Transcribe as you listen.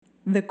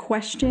The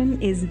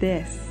question is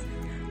this: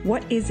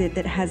 what is it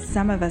that has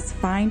some of us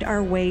find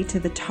our way to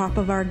the top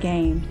of our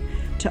game,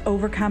 to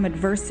overcome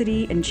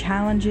adversity and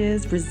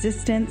challenges,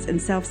 resistance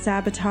and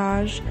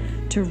self-sabotage,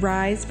 to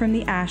rise from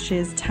the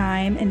ashes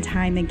time and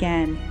time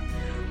again?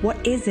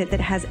 What is it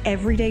that has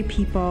everyday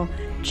people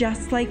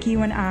just like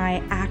you and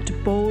I act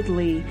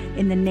boldly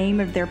in the name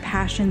of their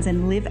passions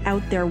and live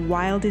out their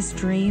wildest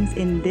dreams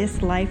in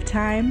this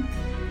lifetime?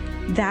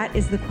 That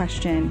is the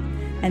question,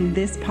 and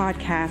this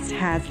podcast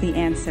has the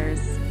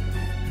answers.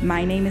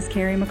 My name is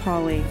Carrie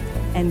McCauley,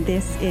 and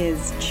this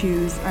is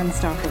Choose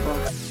Unstoppable.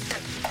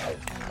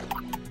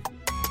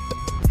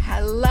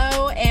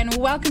 Hello, and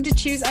welcome to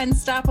Choose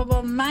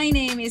Unstoppable. My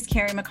name is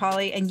Carrie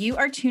McCauley, and you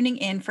are tuning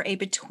in for a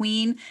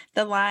Between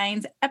the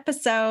Lines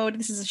episode.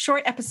 This is a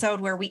short episode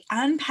where we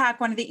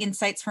unpack one of the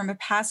insights from a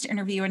past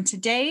interview, and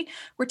today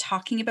we're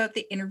talking about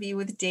the interview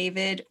with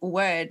David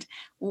Wood.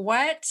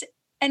 What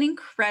an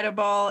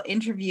incredible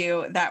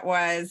interview that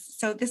was.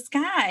 So this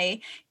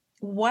guy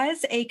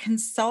was a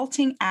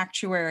consulting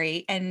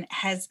actuary and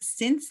has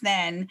since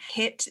then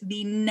hit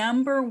the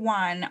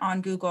 #1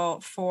 on Google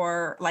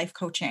for life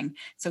coaching.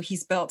 So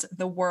he's built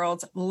the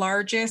world's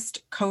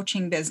largest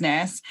coaching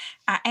business.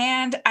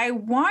 And I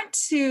want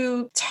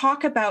to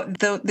talk about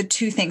the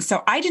two things.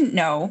 So I didn't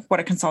know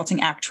what a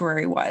consulting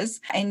actuary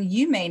was, and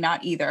you may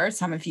not either.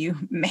 Some of you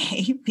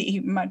may be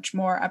much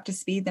more up to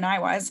speed than I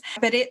was,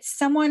 but it's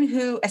someone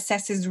who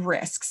assesses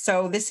risk.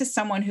 So this is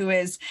someone who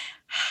is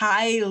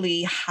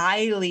highly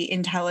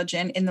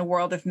intelligent in the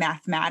world of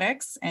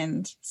mathematics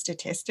and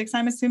statistics.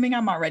 I'm assuming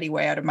I'm already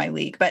way out of my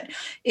league, but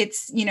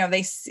it's,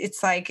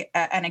 it's like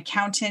an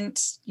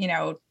accountant,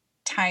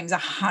 times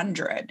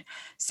 100.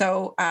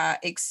 So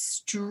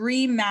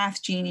extreme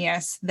math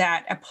genius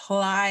that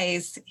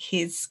applies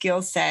his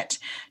skill set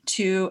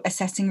to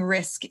assessing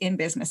risk in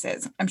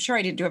businesses. I'm sure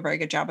I didn't do a very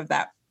good job of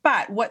that.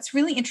 But what's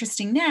really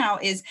interesting now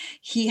is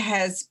he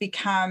has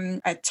become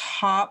a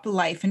top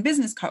life and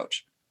business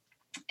coach.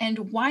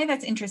 And why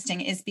that's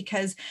interesting is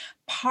because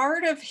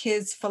part of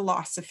his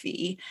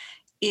philosophy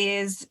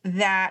is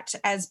that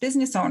as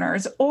business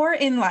owners or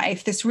in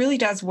life, this really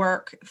does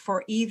work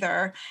for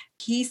either.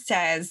 He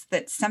says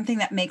that something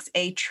that makes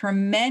a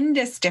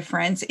tremendous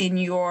difference in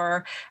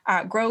your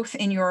growth,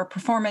 in your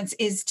performance,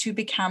 is to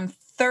become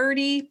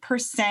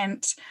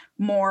 30%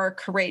 more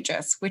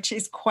courageous, which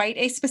is quite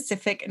a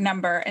specific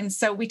number. And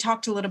so we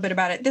talked a little bit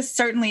about it. This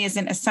certainly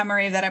isn't a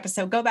summary of that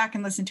episode. Go back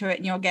and listen to it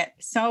and you'll get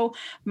so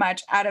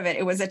much out of it.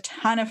 It was a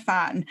ton of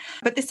fun.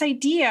 But this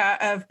idea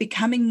of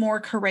becoming more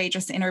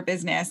courageous in our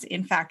business,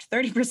 in fact,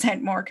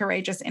 30% more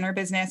courageous in our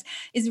business,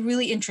 is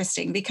really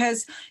interesting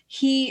because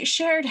he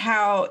shared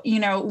how,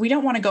 we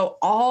don't want to go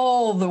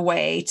all the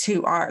way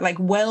to our,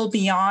 well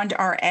beyond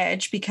our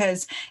edge,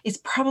 because it's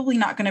probably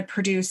not going to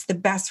produce the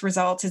best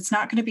results. It's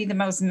not going to be the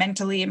most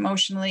mentally,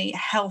 emotionally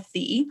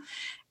healthy.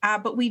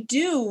 But we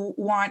do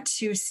want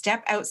to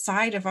step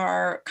outside of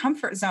our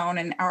comfort zone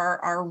and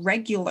our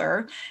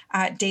regular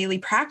daily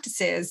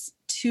practices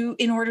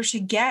in order to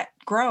get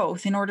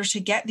growth, in order to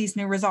get these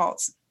new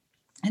results.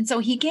 And so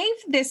he gave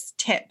this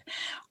tip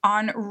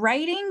on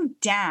writing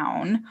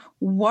down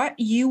what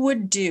you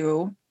would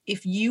do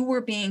if you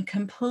were being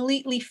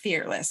completely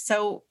fearless.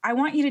 So I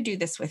want you to do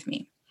this with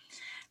me.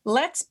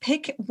 Let's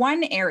pick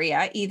one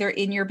area, either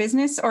in your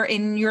business or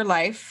in your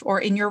life or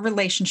in your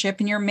relationship,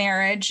 in your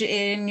marriage,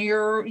 in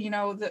your,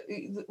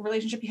 the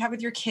relationship you have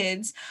with your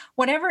kids,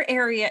 whatever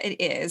area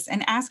it is,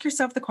 and ask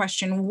yourself the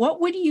question, what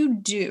would you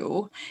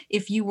do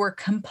if you were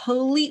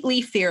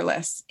completely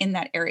fearless in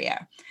that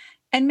area?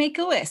 And make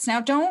a list. Now,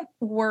 don't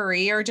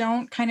worry or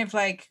don't kind of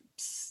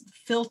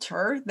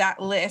filter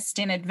that list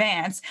in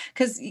advance,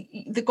 because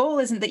the goal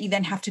isn't that you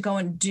then have to go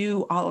and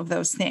do all of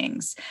those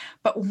things.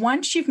 But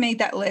once you've made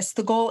that list,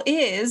 the goal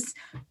is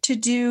to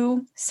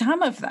do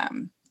some of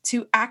them,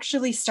 to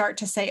actually start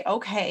to say,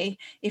 okay,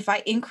 if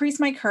I increase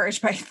my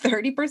courage by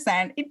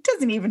 30%, it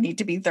doesn't even need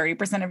to be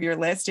 30% of your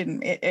list, in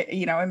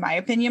my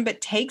opinion,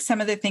 but take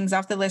some of the things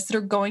off the list that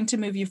are going to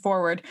move you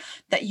forward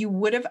that you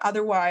would have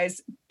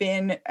otherwise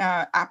been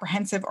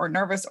apprehensive or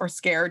nervous or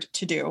scared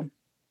to do.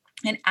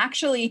 And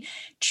actually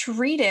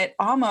treat it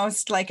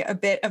almost like a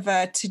bit of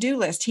a to-do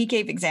list. He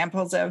gave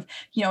examples of,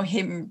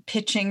 him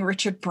pitching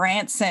Richard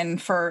Branson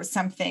for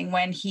something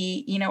when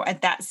he,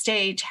 at that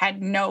stage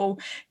had no,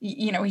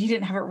 he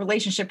didn't have a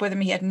relationship with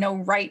him. He had no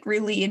right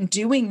really in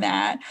doing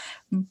that.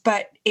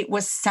 But it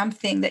was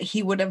something that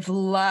he would have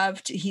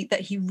loved,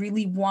 that he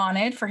really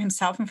wanted for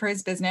himself and for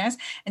his business.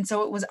 And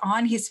so it was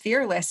on his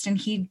fear list, and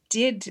he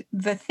did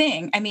the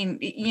thing. I mean,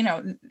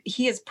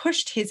 he has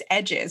pushed his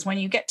edges. When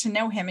you get to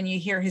know him and you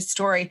hear his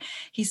story,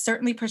 he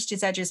certainly pushed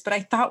his edges. But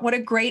I thought, what a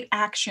great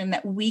action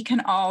that we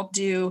can all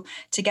do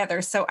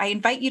together. So I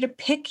invite you to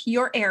pick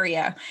your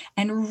area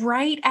and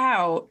write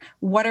out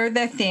what are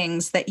the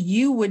things that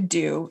you would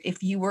do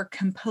if you were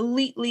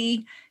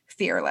completely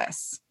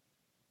fearless.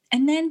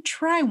 And then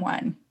try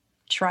one,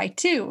 try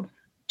two,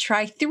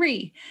 Try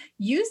 3.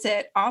 Use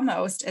it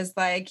almost as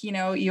like,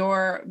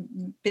 your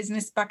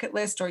business bucket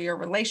list or your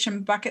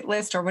relation bucket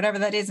list or whatever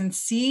that is, and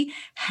see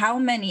how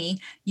many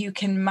you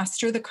can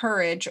muster the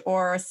courage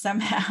or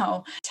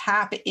somehow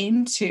tap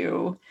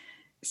into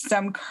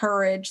some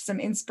courage, some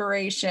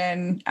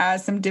inspiration,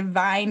 some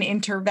divine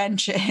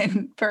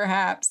intervention,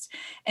 perhaps,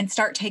 and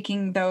start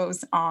taking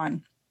those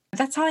on.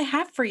 That's all I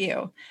have for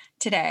you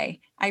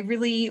today. I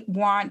really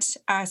want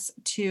us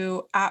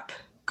to up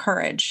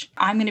courage.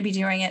 I'm going to be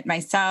doing it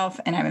myself,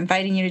 and I'm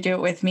inviting you to do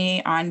it with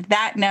me. On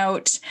that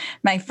note,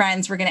 my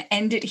friends, we're going to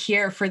end it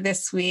here for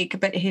this week,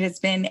 but it has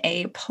been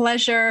a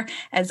pleasure.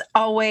 As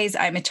always,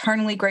 I'm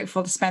eternally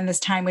grateful to spend this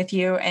time with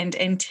you. And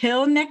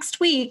until next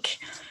week,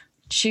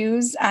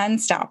 choose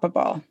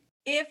unstoppable.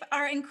 If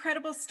our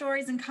incredible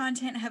stories and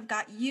content have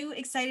got you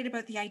excited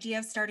about the idea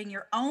of starting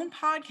your own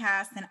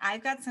podcast, then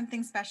I've got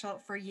something special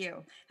for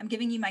you. I'm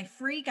giving you my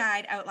free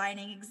guide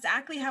outlining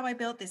exactly how I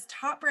built this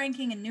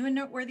top-ranking and new and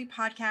noteworthy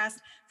podcast,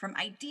 from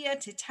idea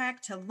to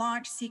tech to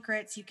launch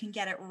secrets. You can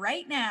get it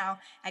right now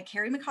at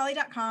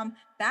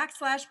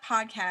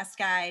carriemccauley.com/podcast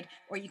guide,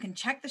 or you can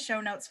check the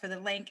show notes for the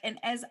link. And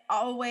as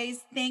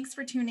always, thanks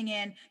for tuning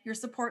in. Your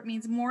support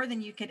means more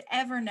than you could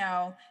ever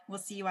know. We'll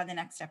see you on the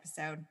next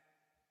episode.